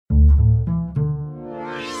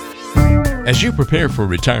As you prepare for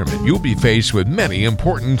retirement, you'll be faced with many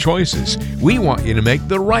important choices. We want you to make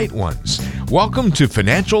the right ones. Welcome to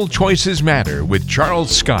Financial Choices Matter with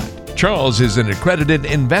Charles Scott. Charles is an accredited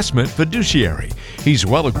investment fiduciary. He's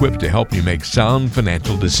well equipped to help you make sound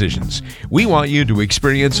financial decisions. We want you to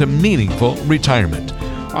experience a meaningful retirement.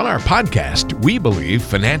 On our podcast, we believe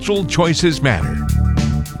financial choices matter.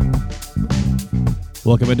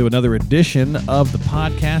 Welcome into another edition of the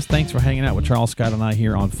podcast. Thanks for hanging out with Charles Scott and I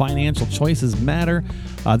here on Financial Choices Matter.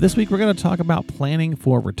 This week, we're going to talk about planning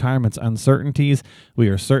for retirement's uncertainties. We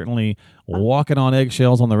are certainly walking on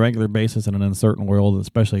eggshells on the regular basis in an uncertain world,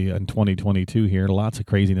 especially in 2022 here. Lots of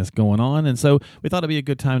craziness going on. And so we thought it'd be a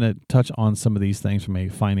good time to touch on some of these things from a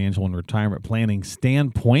financial and retirement planning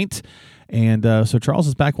standpoint. And so Charles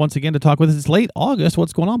is back once again to talk with us. It's late August.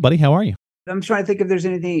 What's going on, buddy? How are you? I'm trying to think if there's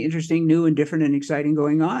anything interesting, new and different and exciting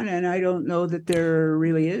going on, and I don't know that there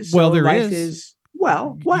really is. Well, there life is.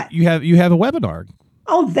 Well, what? You have a webinar.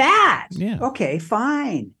 Oh, that. Yeah. Okay,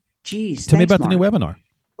 fine. Geez. Tell me about Mark. the new webinar.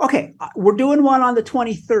 Okay, we're doing one on the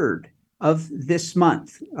 23rd of this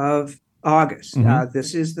month of August. Mm-hmm.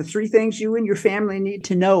 This is the 3 things you and your family need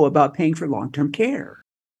to know about paying for long-term care,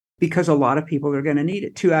 because a lot of people are going to need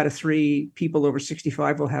it. 2 out of 3 people over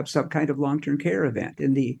 65 will have some kind of long-term care event.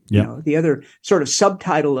 And the other sort of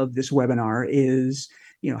subtitle of this webinar is,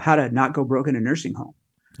 how to not go broke in a nursing home.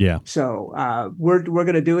 Yeah. So we're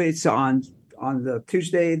going to do it. It's on the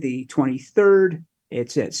Tuesday, the 23rd.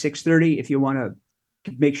 It's at 6:30. If you want to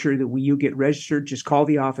make sure that you get registered, just call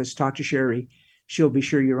the office, talk to Sherry. She'll be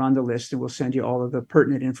sure you're on the list, and we'll send you all of the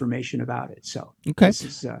pertinent information about it. So okay. This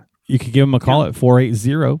is, you can give them a call at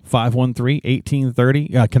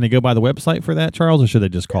 480-513-1830. Can they go by the website for that, Charles, or should they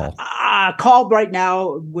just call? Call right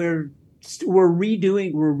now. We're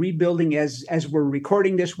rebuilding as we're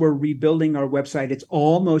recording this. We're rebuilding our website. It's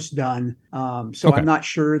almost done. So Okay. I'm not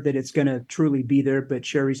sure that it's going to truly be there, but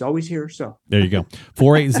Sherry's always here. So there you go.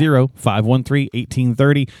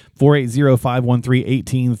 480-513-1830.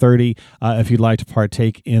 480-513-1830. If you'd like to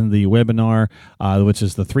partake in the webinar, which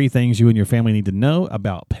is the 3 things you and your family need to know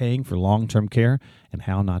about paying for long-term care and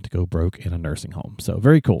how not to go broke in a nursing home. So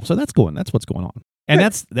very cool. So that's what's going on. And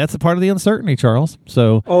that's a part of the uncertainty, Charles.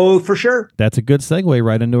 So, for sure. That's a good segue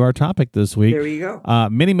right into our topic this week. There you go.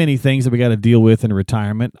 Many things that we got to deal with in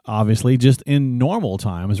retirement. Obviously, just in normal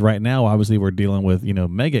times. Right now, obviously, we're dealing with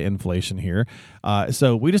mega inflation here.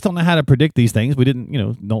 So we just don't know how to predict these things. We didn't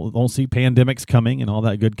don't see pandemics coming and all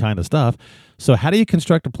that good kind of stuff. So how do you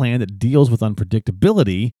construct a plan that deals with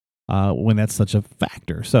unpredictability when that's such a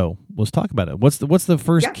factor? So let's talk about it. What's the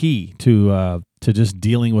first key to just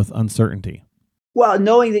dealing with uncertainty? Well,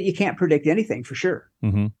 knowing that you can't predict anything for sure,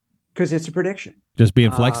 Mm-hmm. because it's a prediction. Just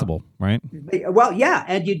being flexible, right? Well, yeah,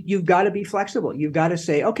 and you've got to be flexible. You've got to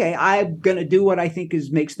say, okay, I'm going to do what I think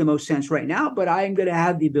makes the most sense right now, but I'm going to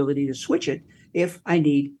have the ability to switch it if I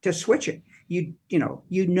need to switch it. You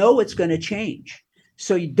know it's going to change,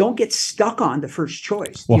 so you don't get stuck on the first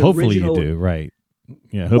choice. Well, hopefully you do, right?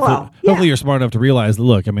 Yeah, hopefully you're smart enough to realize,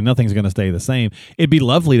 look, I mean, nothing's going to stay the same. It'd be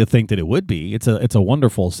lovely to think that it would be. It's a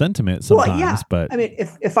wonderful sentiment sometimes, but I mean,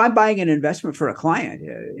 if I'm buying an investment for a client,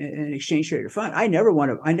 an exchange traded fund, I never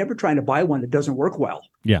try to buy one that doesn't work well.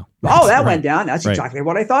 Yeah. Oh, that went down. That's exactly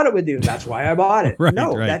what I thought it would do. That's why I bought it. Right,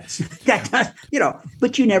 no, right.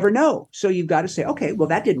 but you never know. So you've got to say, okay, well,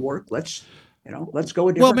 that didn't work. Let's go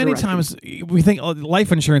a different Well, many direction. times we think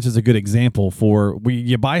life insurance is a good example for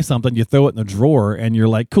you buy something, you throw it in the drawer, and you're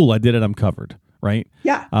like, cool, I did it, I'm covered, right?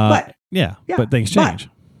 Yeah, but things change.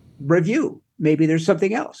 Review. Maybe there's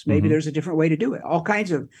something else. Maybe Mm-hmm. there's a different way to do it.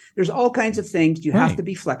 There's all kinds of things. You have to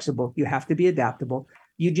be flexible. You have to be adaptable.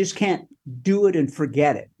 You just can't do it and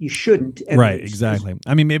forget it. You shouldn't. Right, exactly.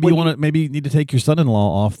 I mean, maybe you need to take your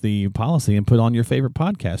son-in-law off the policy and put on your favorite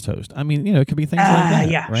podcast host. I mean, it could be things like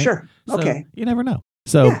that. Yeah, right? sure. So Okay. you never know.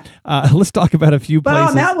 So let's talk about a few But places.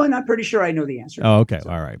 on that one, I'm pretty sure I know the answer. Oh, okay.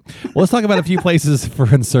 All right. Well, let's talk about a few places for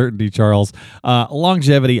uncertainty, Charles.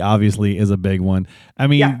 Longevity, obviously, is a big one. I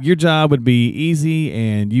mean, your job would be easy,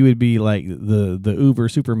 and you would be like the Uber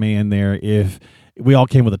Superman there if we all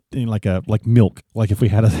came with like milk, like if we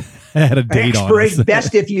had a date on us.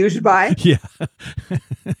 Best if used by. Yeah.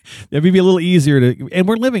 It'd be a little easier and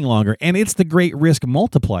we're living longer, and it's the great risk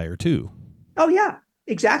multiplier too. Oh, yeah.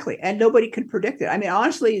 Exactly. And nobody can predict it. I mean,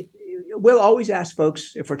 honestly, we'll always ask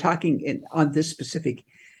folks, if we're talking on this specific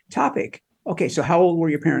topic, okay, so how old were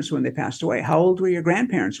your parents when they passed away? How old were your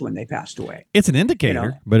grandparents when they passed away? It's an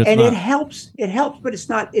indicator, but it's not. It helps, but it's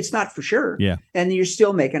not for sure. Yeah. And you're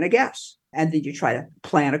still making a guess. And then you try to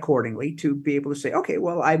plan accordingly to be able to say, okay,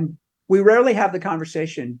 well, I'm We rarely have the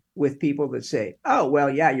conversation with people that say, oh, well,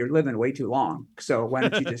 yeah, you're living way too long. So why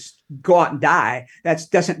don't you just go out and die? That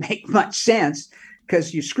doesn't make much sense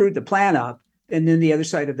because you screwed the plan up. And then the other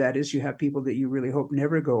side of that is you have people that you really hope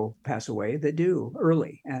never pass away that do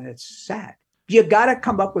early. And it's sad. You got to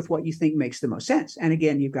come up with what you think makes the most sense. And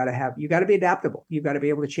again, you got to be adaptable. You've got to be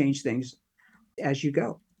able to change things as you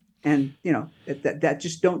go. And, that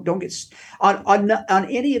just don't get on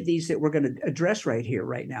any of these that we're going to address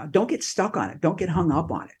right now. Don't get stuck on it. Don't get hung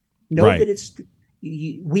up on it. Know that it's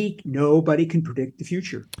weak. Nobody can predict the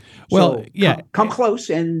future. Well, so come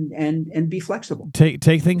close and be flexible.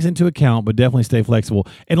 Take things into account, but definitely stay flexible.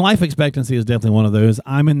 And life expectancy is definitely one of those.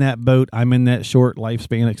 I'm in that boat. I'm in that short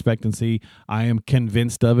lifespan expectancy. I am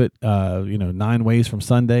convinced of it. 9 ways from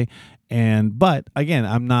Sunday. But again,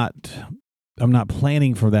 I'm not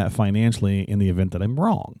planning for that financially in the event that I'm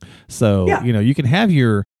wrong. So, you can have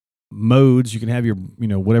your modes, you can have your,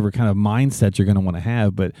 whatever kind of mindset you're going to want to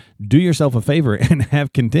have, but do yourself a favor and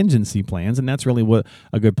have contingency plans. And that's really what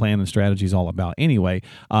a good plan and strategy is all about anyway.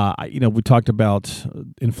 We talked about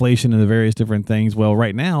inflation and the various different things. Well,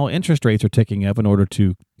 right now, interest rates are ticking up in order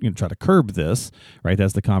to try to curb this, right?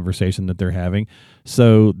 That's the conversation that they're having.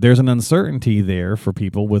 So there's an uncertainty there for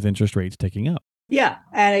people with interest rates ticking up. Yeah,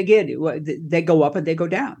 and again, they go up and they go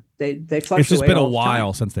down. They fluctuate. It's just been a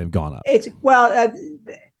while since they've gone up.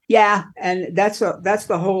 Yeah, and that's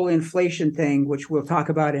the whole inflation thing, which we'll talk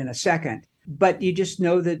about in a second. But you just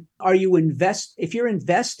know that if you're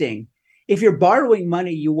investing, if you're borrowing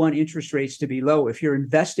money, you want interest rates to be low. If you're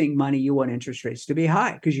investing money, you want interest rates to be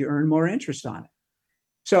high because you earn more interest on it.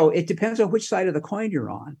 So it depends on which side of the coin you're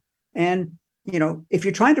on, and if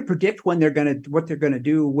you're trying to predict what they're going to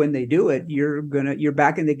do when they do it, you're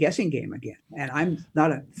back in the guessing game again. And I'm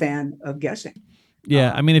not a fan of guessing.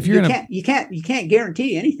 Yeah, I mean, if you can't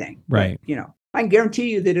guarantee anything, right? But, I can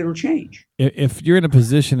guarantee you that it'll change. If you're in a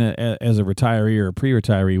position as a retiree or a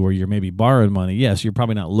pre-retiree where you're maybe borrowing money, yes, you're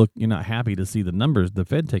probably you're not happy to see the numbers, the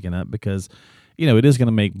Fed taking up because it is going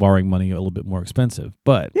to make borrowing money a little bit more expensive.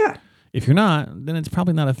 But if you're not, then it's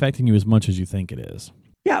probably not affecting you as much as you think it is.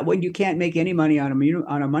 Yeah, when you can't make any money on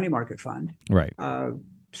a money market fund, right?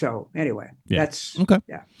 So anyway, that's okay.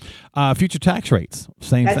 Yeah, future tax rates,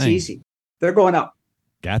 same thing. That's easy. They're going up.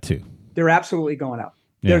 Got to. They're absolutely going up.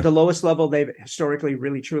 Yeah. They're the lowest level they've historically,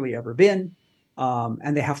 really, truly ever been,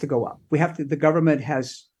 and they have to go up. The government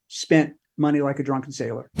has spent money like a drunken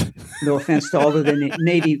sailor. No offense to all of the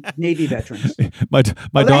Navy veterans. My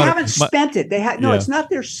daughter. They haven't spent it. It's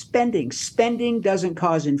not their spending. Spending doesn't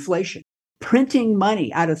cause inflation. Printing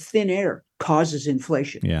money out of thin air causes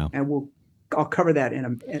inflation. Yeah. And I'll cover that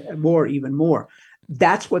even more.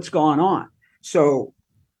 That's what's gone on. So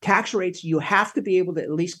tax rates, you have to be able to at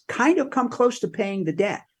least kind of come close to paying the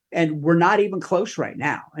debt. And we're not even close right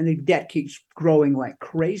now. And the debt keeps growing like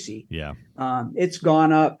crazy. Yeah. It's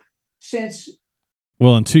gone up since.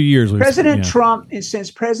 Well, in 2 years, President Trump, and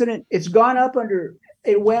it's gone up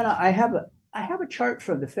I have a chart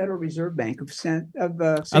from the Federal Reserve Bank of St. I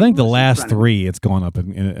think the last 3, it's gone up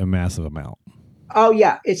in a massive amount. Oh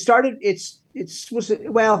yeah, it started.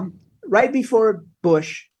 Right before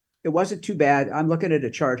Bush, it wasn't too bad. I'm looking at a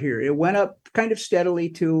chart here. It went up kind of steadily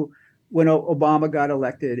to when Obama got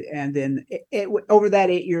elected, and then it over that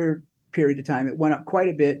 8-year period of time, it went up quite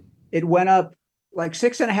a bit. It went up like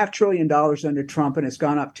 $6.5 trillion under Trump, and it's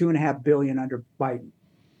gone up $2.5 billion under Biden.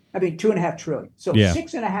 I mean, $2.5 trillion. So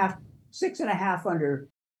 $6.5 under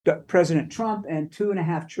President Trump and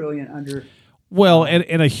 $2.5 trillion under. Well,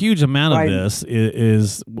 and a huge amount of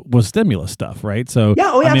this was stimulus stuff, right? So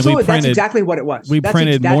absolutely. That's exactly what it was. We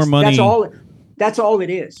printed more money. That's all it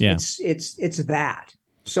is. Yeah. It's that.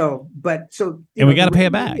 So we got to pay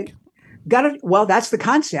it back. Well, that's the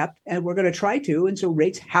concept, and we're going to try to, and so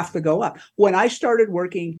rates have to go up. When I started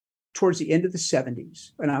working towards the end of the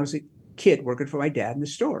 70s, when I was a kid working for my dad in the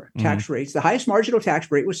store, tax rates, the highest marginal tax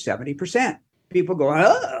rate was 70%. People go,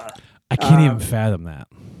 I can't even fathom that.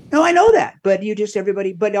 No, I know that, but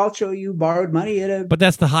but also you borrowed money at a. But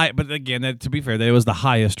that's the high. But again, to be fair, that was the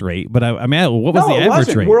highest rate. But I mean, what was the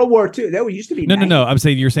average rate? World War II. That used to be. No. I'm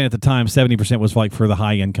saying you're saying at the time 70% was for the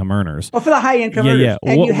high income earners. Well, for the high income earners. Yeah.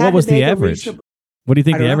 And what was the average? What do you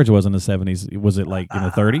think the average was in the 70s? Was it like in the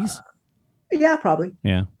 30s? Yeah, probably.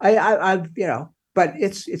 Yeah. But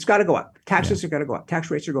it's got to go up. Taxes are going to go up.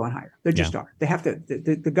 Tax rates are going higher. They just are. They have to.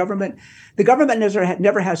 The government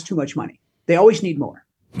never has too much money. They always need more.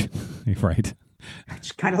 Right.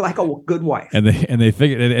 It's kind of like a good wife. And they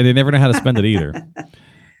figure, and they never know how to spend it either.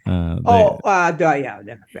 Yeah.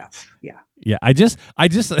 Yeah, I just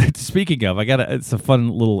speaking of, it's a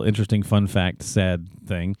interesting fun fact, sad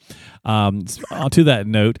thing. To that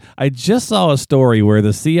note, I just saw a story where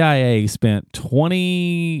the CIA spent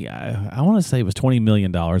I want to say it was $20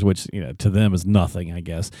 million, which to them is nothing, I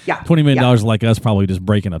guess. Yeah, $20 million like us probably just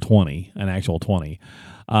breaking an actual 20.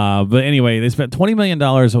 But anyway, they spent $20 million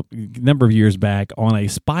a number of years back on a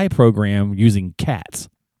spy program using cats.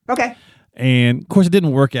 Okay. And of course, it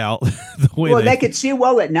didn't work out the way. Well, they could see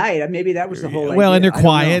well at night. Maybe that was the whole idea. Well, and they're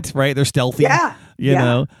quiet, right? They're stealthy. Yeah. You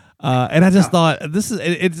know. And I just thought this is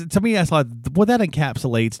it's to me. I thought, well, that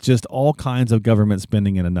encapsulates just all kinds of government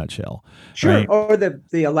spending in a nutshell. Sure. Right? Or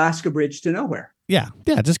the Alaska Bridge to nowhere. Yeah,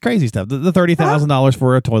 just crazy stuff. The $30,000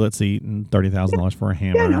 for a toilet seat and $30,000 for a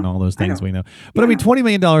hammer and all those things we know. But $20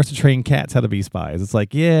 million to train cats how to be spies. It's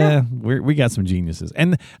like, we got some geniuses.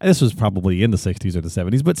 And this was probably in the 60s or the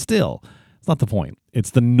 70s, but still, it's not the point. It's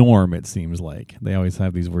the norm, it seems like. They always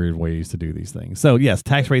have these weird ways to do these things. So, yes,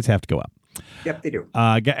 tax rates have to go up. Yep, they do.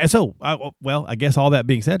 I guess all that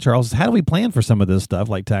being said, Charles, how do we plan for some of this stuff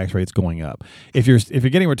like tax rates going up? If you're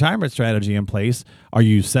getting retirement strategy in place, are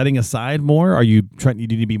you setting aside more? Are you trying? You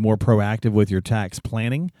need to be more proactive with your tax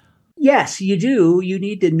planning? Yes, you do. You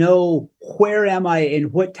need to know where am I in,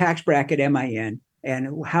 what tax bracket am I in,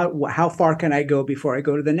 and how far can I go before I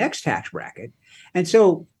go to the next tax bracket. And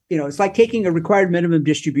so, it's like taking a required minimum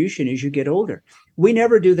distribution as you get older. We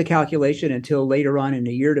never do the calculation until later on in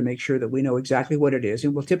the year to make sure that we know exactly what it is.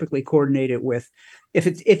 And we'll typically coordinate it with,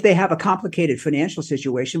 if they have a complicated financial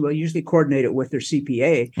situation, we'll usually coordinate it with their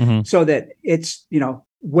CPA so that it's,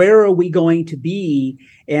 where are we going to be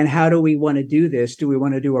and how do we want to do this? Do we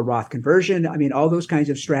want to do a Roth conversion? I mean, all those kinds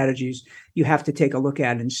of strategies you have to take a look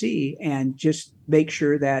at and see, and just make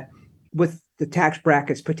sure that with the tax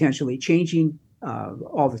brackets potentially changing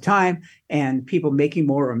all the time and people making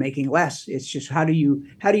more or making less, it's just how do you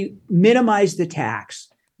minimize the tax,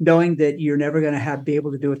 knowing that you're never going to be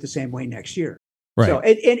able to do it the same way next year. Right. So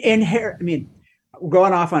we're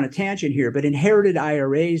going off on a tangent here, but inherited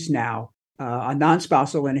IRAs now, a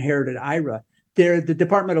non-spousal inherited IRA, the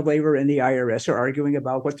Department of Labor and the IRS are arguing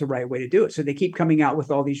about what's the right way to do it. So they keep coming out with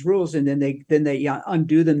all these rules, and then they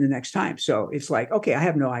undo them the next time. So it's like, okay, I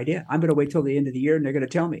have no idea. I'm going to wait till the end of the year, and they're going to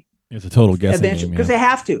tell me. It's a total guessing game. Because they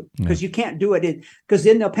have to, because you can't do it, because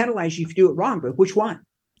then they'll penalize you if you do it wrong. But which one?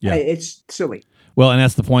 Yeah. It's silly. Well, and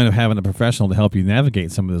that's the point of having a professional to help you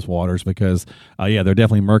navigate some of these waters, because, they're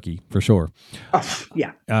definitely murky for sure.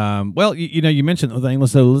 Yeah. Well, you mentioned the thing.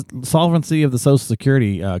 So, solvency of the Social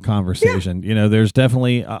Security conversation. Yeah. There's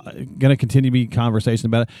definitely going to continue to be conversation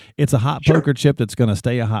about it. It's a hot poker chip that's going to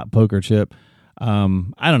stay a hot poker chip.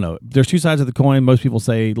 I don't know. There's two sides of the coin. Most people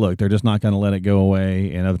say, look, they're just not going to let it go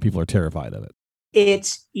away, and other people are terrified of it.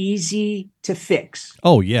 It's easy to fix.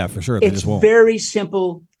 Oh, yeah, for sure. It's very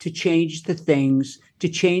simple to change the things, to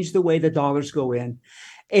change the way the dollars go in.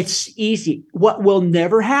 It's easy. What will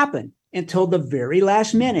never happen until the very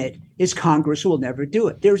last minute is Congress will never do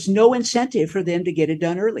it. There's no incentive for them to get it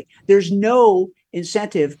done early. There's no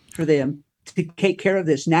incentive for them to take care of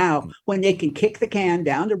this now, when they can kick the can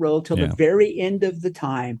down the road till the very end of the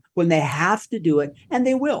time when they have to do it, and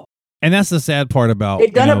they will. And that's the sad part about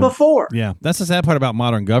they've done it before. Yeah, that's the sad part about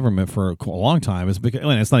modern government for a long time. Is because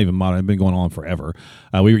it's not even modern; it's been going on forever.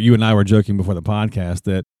 You and I were joking before the podcast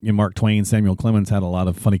that Mark Twain, Samuel Clemens had a lot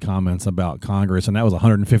of funny comments about Congress, and that was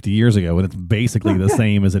 150 years ago, and it's basically the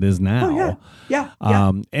same as it is now.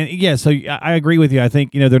 So I agree with you. I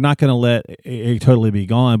think they're not going to let it totally be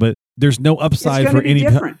gone, but there's no upside for any.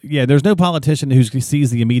 There's no politician who sees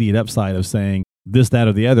the immediate upside of saying this, that,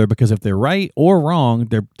 or the other, because if they're right or wrong,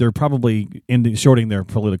 they're probably shorting their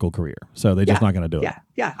political career. So they're just not going to do it.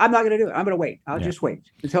 Yeah. I'm not going to do it. I'm going to wait. I'll just wait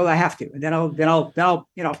until I have to, and then I'll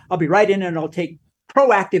be right in and I'll take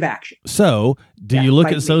proactive action. So, do you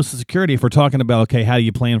look at Social Security if we're talking about, okay, how do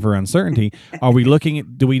you plan for uncertainty? Are we looking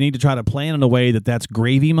at, do we need to try to plan in a way that's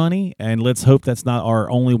gravy money, and let's hope that's not our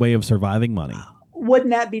only way of surviving money?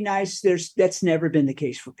 Wouldn't that be nice? That's never been the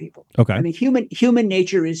case for people. Okay. I mean, human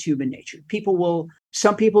nature is human nature.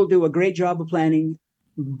 Some people do a great job of planning.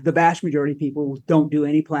 The vast majority of people don't do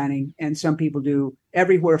any planning. And some people do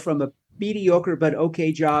everywhere from a mediocre but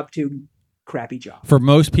okay job to crappy job. For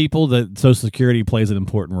most people, the Social Security plays an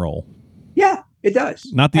important role. Yeah, it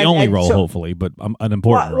does. Not the only role, hopefully, but an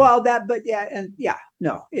important role.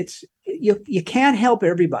 No, it's you can't help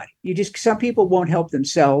everybody. Some people won't help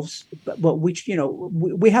themselves, but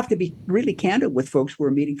we have to be really candid with folks who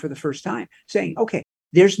are meeting for the first time, saying, okay,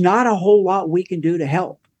 there's not a whole lot we can do to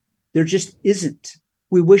help. There just isn't.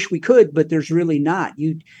 We wish we could, but there's really not.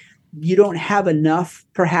 You don't have enough,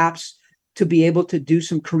 perhaps, to be able to do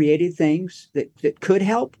some creative things that could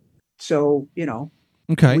help. So,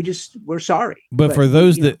 Okay. we're sorry. But for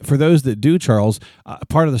those that do, Charles,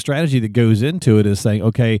 part of the strategy that goes into it is saying,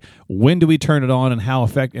 okay, when do we turn it on, and how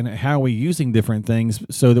are we using different things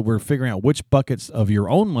so that we're figuring out which buckets of your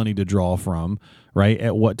own money to draw from, right?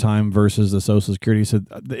 At what time versus the Social Security. So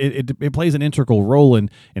it plays an integral role in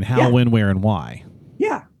how, when, where, and why.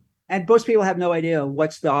 Yeah. And most people have no idea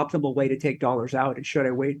what's the optimal way to take dollars out. And should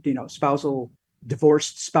I wait, spousal,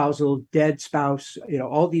 divorced spousal, dead spouse,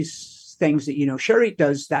 all these things that, Sherry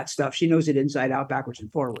does that stuff. She knows it inside out, backwards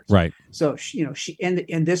and forwards. Right. So, she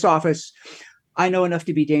in this office, I know enough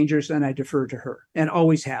to be dangerous, and I defer to her, and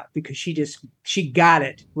always have, because she got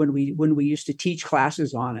it when we used to teach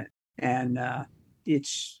classes on it. And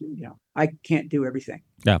it's, I can't do everything.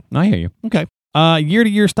 Yeah, I hear you. Okay.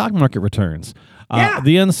 Year-to-year stock market returns. Yeah.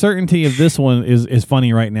 The uncertainty of this one is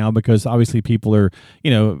funny right now, because obviously people are,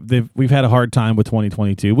 we've had a hard time with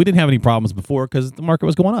 2022. We didn't have any problems before because the market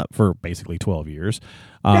was going up for basically 12 years.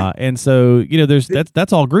 And so,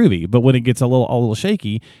 that's all groovy. But when it gets a little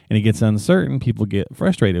shaky and it gets uncertain, people get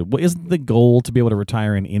frustrated. Well, isn't the goal to be able to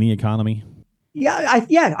retire in any economy? Yeah,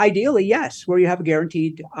 ideally, yes, where you have a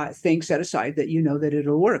guaranteed thing set aside that that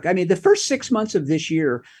it'll work. I mean, the first 6 months of this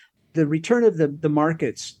year, the return of the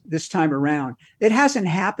markets this time around, it hasn't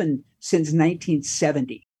happened since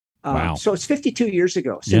 1970. Wow. So it's 52 years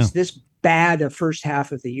ago since this bad first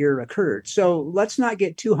half of the year occurred. So let's not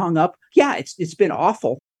get too hung up. Yeah, it's been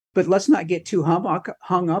awful, but let's not get too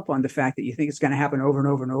hung up on the fact that you think it's going to happen over and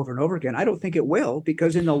over and over and over again. I don't think it will,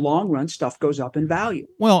 because in the long run, stuff goes up in value.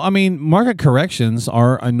 Well, I mean, market corrections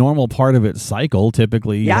are a normal part of its cycle.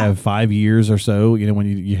 Typically, you have 5 years or so, when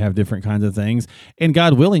you have different kinds of things. And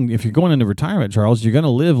God willing, if you're going into retirement, Charles, you're going to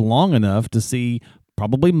live long enough to see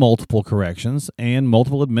probably multiple corrections and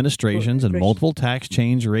multiple administrations and multiple tax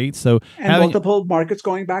change rates. So multiple markets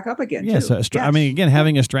going back up again. Yes. Too. I mean, again,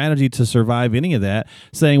 having a strategy to survive any of that,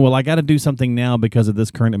 saying, well, I got to do something now because of this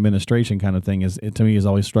current administration kind of thing, to me has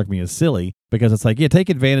always struck me as silly, because it's like, take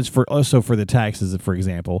advantage for the taxes, for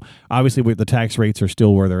example. Obviously, the tax rates are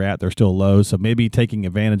still where they're at. They're still low. So maybe taking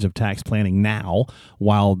advantage of tax planning now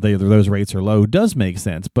while those rates are low does make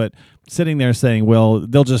sense. But sitting there saying, well,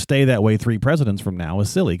 they'll just stay that way 3 presidents from now is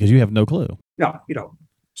silly, because you have no clue. No,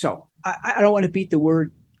 So I don't want to beat the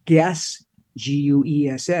word guess,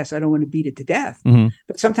 Guess. I don't want to beat it to death. Mm-hmm.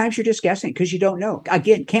 But sometimes you're just guessing because you don't know.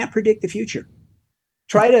 Again, can't predict the future.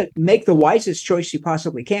 Try to make the wisest choice you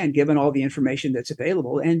possibly can, given all the information that's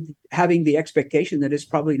available, and having the expectation that it's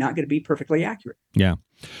probably not going to be perfectly accurate. Yeah.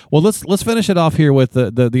 Well, let's finish it off here with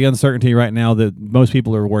the uncertainty right now that most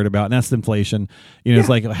people are worried about, and that's inflation. It's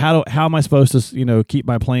like, how am I supposed to keep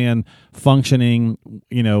my plan functioning?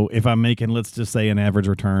 If I'm making, let's just say, an average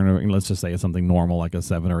return, or let's just say it's something normal like a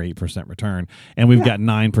 7 or 8% return, and we've got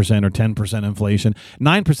 9% or 10% inflation.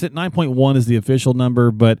 9.1 is the official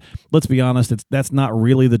number, but let's be honest, that's not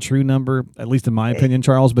really the true number, at least in my opinion,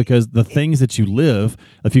 Charles, because the things that you live,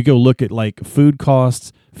 if you go look at like food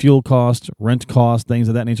costs, fuel costs, rent costs, things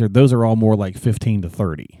of that nature, those are all more like 15 to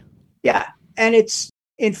 30. Yeah. And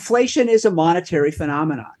inflation is a monetary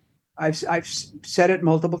phenomenon. I've said it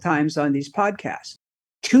multiple times on these podcasts.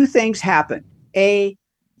 2 things happened. A,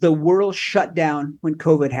 the world shut down when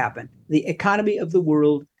COVID happened. The economy of the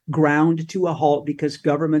world ground to a halt because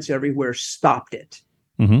governments everywhere stopped it.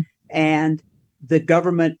 Mm-hmm. And the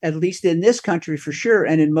government, at least in this country for sure,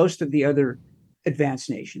 and in most of the other advanced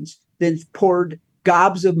nations, then poured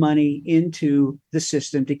gobs of money into the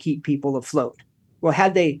system to keep people afloat. Well,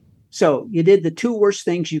 so you did the 2 worst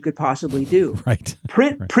things you could possibly do. Right.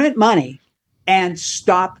 Print money and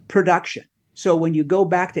stop production. So when you go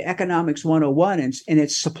back to economics 101 and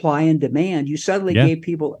it's supply and demand, you suddenly gave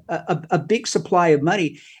people a big supply of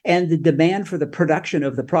money, and the demand for the production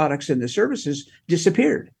of the products and the services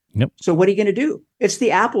disappeared. Yep. So what are you going to do? It's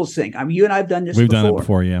the Apples thing. I mean, you and I have done this before. We've before. done it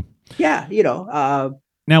before, yeah. Yeah,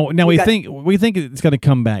 Now we think it's going to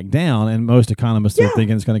come back down, and most economists are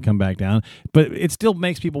thinking it's going to come back down. But it still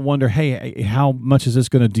makes people wonder, hey, how much is this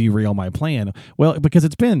going to derail my plan? Well, because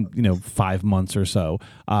it's been 5 months or so.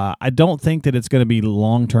 I don't think that it's going to be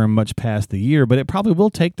long term, much past the year, but it probably will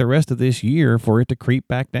take the rest of this year for it to creep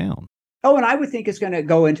back down. Oh, and I would think it's going to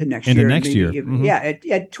go into next year. Mm-hmm.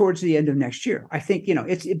 Yeah, towards the end of next year. I think,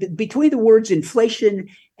 it's between the words inflation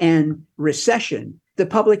and recession, the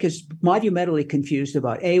public is monumentally confused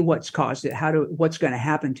about A, what's caused it, what's going to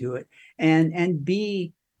happen to it, and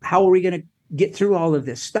B, how are we going to get through all of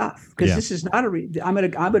this stuff, because this is not I'm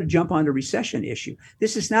going to jump on the recession issue.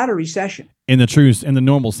 This is not a recession. In the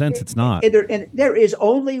normal sense, it's not. And there is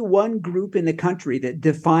only one group in the country that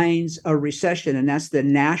defines a recession, and that's the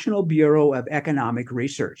National Bureau of Economic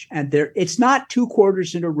Research. And it's not 2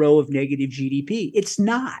 quarters in a row of negative GDP. It's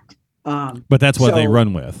not. But that's what they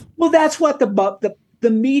run with. Well, that's what the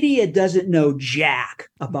media doesn't know jack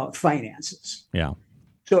about finances. Yeah.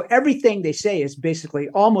 So everything they say is basically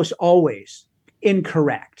almost always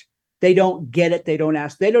incorrect. They don't get it. They don't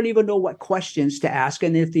ask. They don't even know what questions to ask.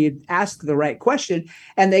 And if they ask the right question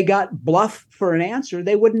and they got bluff for an answer,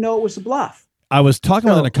 they wouldn't know it was a bluff. I was talking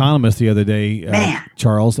with an economist the other day,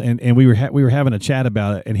 Charles, and we were having a chat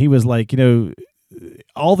about it. And he was like,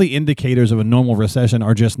 all the indicators of a normal recession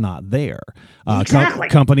are just not there. Exactly.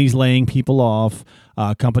 Companies laying people off,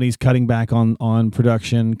 companies cutting back on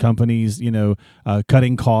production, companies,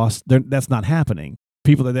 cutting costs. That's not happening.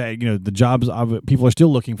 People the jobs of people are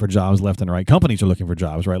still looking for jobs left and right. Companies are looking for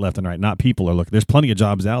jobs left and right. Not people are looking. There's plenty of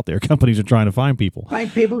jobs out there. Companies are trying to find people.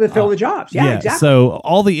 Find people to fill the jobs. Yeah, exactly. So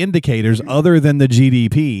all the indicators, other than the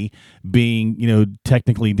GDP being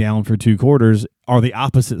technically down for 2 quarters, are the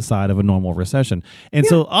opposite side of a normal recession. And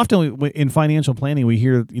so often in financial planning, we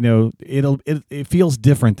hear it feels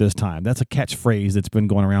different this time. That's a catchphrase that's been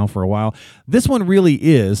going around for a while. This one really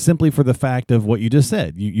is simply for the fact of what you just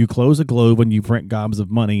said. You close a globe and you print gobs of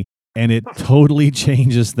money, and it totally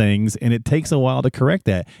changes things, and it takes a while to correct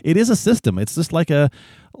that. It is a system. It's just like an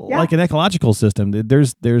ecological system.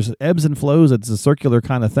 There's ebbs and flows. It's a circular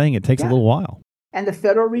kind of thing. It takes a little while. And the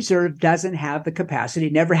Federal Reserve doesn't have the capacity,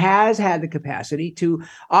 never has had the capacity to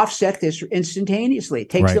offset this instantaneously. It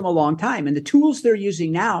takes them a long time. And the tools they're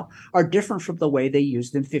using now are different from the way they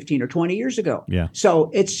used them 15 or 20 years ago. Yeah.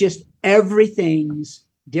 So it's just everything's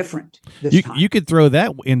different this time. You could throw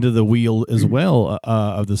that into the wheel as well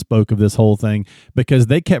of the spoke of this whole thing, because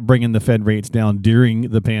they kept bringing the Fed rates down during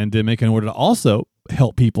the pandemic in order to also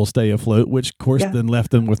help people stay afloat, which of course then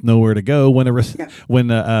left them with nowhere to go when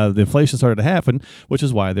the inflation started to happen, which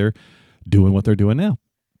is why they're doing what they're doing now.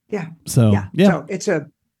 Yeah. So So it's a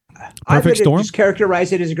perfect storm. Just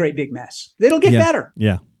characterize it as a great big mess. It'll get better.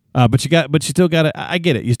 Yeah. But you still got to, I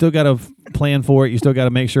get it. You still got to plan for it. You still got to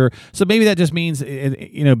make sure. So maybe that just means,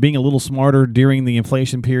 being a little smarter during the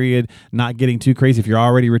inflation period, not getting too crazy. If you're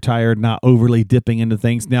already retired, not overly dipping into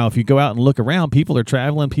things. Now, if you go out and look around, people are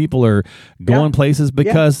traveling, people are going places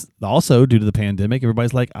because also due to the pandemic,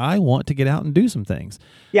 everybody's like, I want to get out and do some things.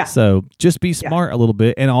 Yeah. So just be smart a little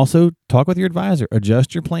bit, and also talk with your advisor,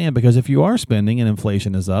 adjust your plan, because if you are spending and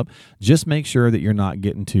inflation is up, just make sure that you're not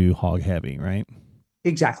getting too hog heavy, right?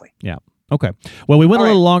 Exactly. Yeah. Okay. Well, we went a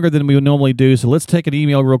little longer than we would normally do, so let's take an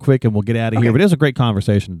email real quick and we'll get out of here. But it was a great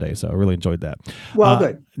conversation today, so I really enjoyed that. Well,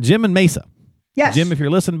 good. Jim in Mesa. Yes. Jim, if you're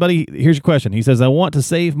listening, buddy, here's your question. He says, I want to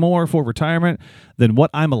save more for retirement than what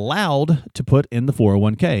I'm allowed to put in the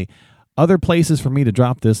 401k. Other places for me to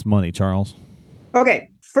drop this money, Charles? Okay.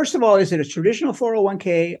 First of all, is it a traditional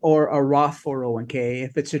 401k or a Roth 401k?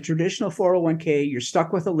 If it's a traditional 401k, you're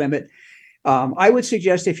stuck with a limit. I would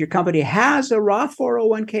suggest if your company has a Roth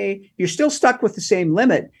 401k, you're still stuck with the same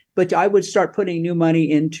limit, but I would start putting new money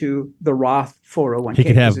into the Roth 401k. He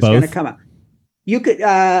could have both. It's going to come out. You could,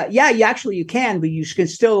 you can, but you can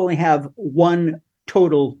still only have one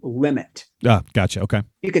total limit. Gotcha. Okay.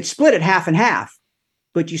 You could split it half and half,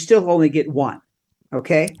 but you still only get one.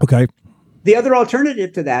 Okay. Okay. The other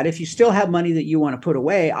alternative to that, if you still have money that you want to put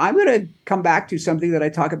away, I'm going to come back to something that I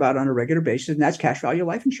talk about on a regular basis, and that's cash value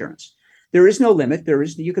life insurance. There is no limit.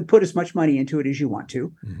 You could put as much money into it as you want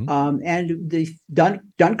to. Mm-hmm. And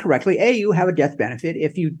done correctly, A, you have a death benefit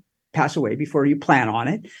if you pass away before you plan on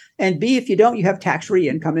it. And B, if you don't, you have tax-free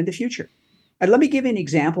income in the future. And let me give you an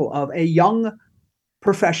example of a young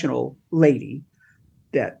professional lady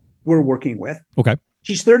that we're working with. Okay.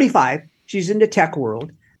 She's 35. She's in the tech world.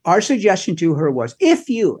 Our suggestion to her was, if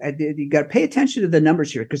you got to pay attention to the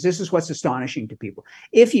numbers here, because this is what's astonishing to people.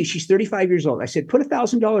 She's 35 years old. I said, put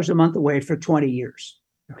 $1,000 a month away for 20 years.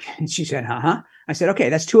 Okay. And she said, I said, okay,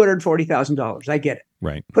 that's $240,000. I get it.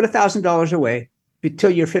 Right. Put $1,000 away until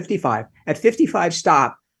you're 55. At 55,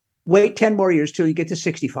 stop. Wait 10 more years till you get to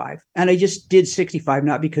 65. And I just did 65,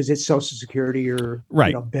 not because it's Social Security or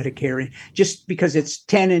Medicare, just because it's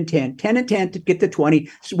 10 and 10 to get to 20.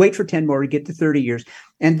 So wait for 10 more to get to 30 years,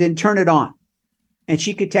 and then turn it on. And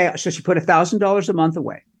she could tell, so she put $1,000 a month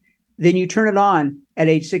away. Then you turn it on at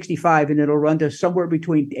age 65, and it'll run to somewhere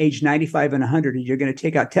between age 95 and 100, and you're going to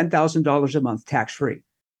take out $10,000 a month tax-free.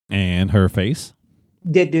 And her face?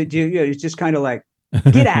 It's just kind of like,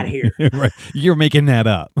 get out of here. Right. You're making that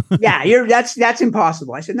up. Yeah, that's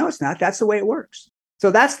impossible. I said, no, it's not. That's the way it works. So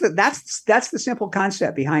that's the simple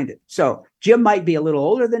concept behind it. So Jim might be a little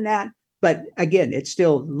older than that, but again, it's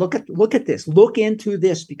still look at this, look into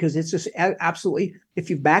this, because it's just absolutely, if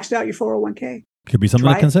you've maxed out your 401k, could be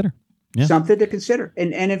something to consider. Yeah. Something to consider.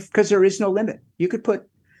 And if, because there is no limit, you could put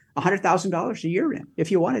 $100,000 a year in if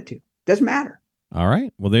you wanted to. Doesn't matter. All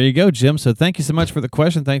right. Well, there you go, Jim. So thank you so much for the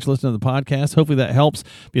question. Thanks for listening to the podcast. Hopefully that helps.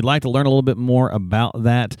 If you'd like to learn a little bit more about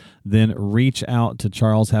that, then reach out to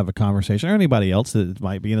Charles, have a conversation, or anybody else that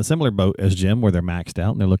might be in a similar boat as Jim, where they're maxed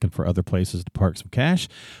out and they're looking for other places to park some cash.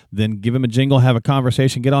 Then give him a jingle, have a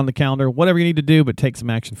conversation, get on the calendar, whatever you need to do, but take some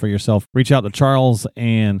action for yourself. Reach out to Charles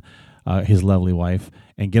and his lovely wife,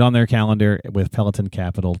 and get on their calendar with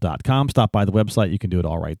PelotonCapital.com. Stop by the website. You can do it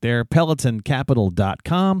all right there.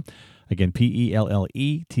 PelotonCapital.com. Again,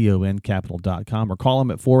 PELLETON capital.com, or call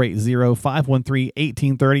them at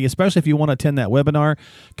 480-513-1830, especially if you want to attend that webinar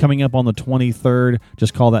coming up on the 23rd.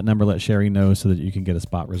 Just call that number, let Sherry know so that you can get a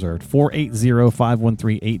spot reserved.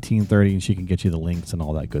 480-513-1830, and she can get you the links and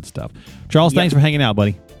all that good stuff. Charles, thanks for hanging out,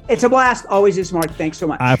 buddy. It's a blast. Always is, Mark. Thanks so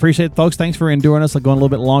much. I appreciate it, folks. Thanks for enduring us, going a little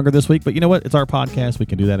bit longer this week. But you know what? It's our podcast. We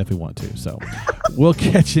can do that if we want to. So we'll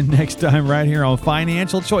catch you next time right here on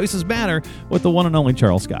Financial Choices Matter with the one and only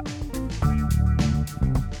Charles Scott.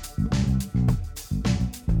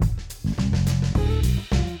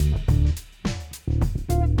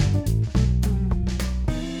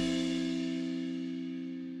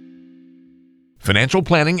 Financial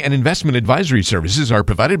planning and investment advisory services are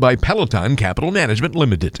provided by Peloton Capital Management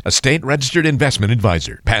Limited, a state-registered investment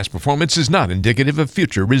advisor. Past performance is not indicative of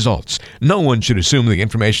future results. No one should assume the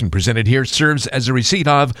information presented here serves as a receipt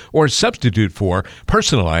of or substitute for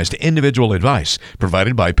personalized individual advice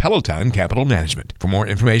provided by Peloton Capital Management. For more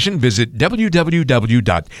information, visit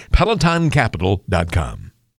www.pelotoncapital.com.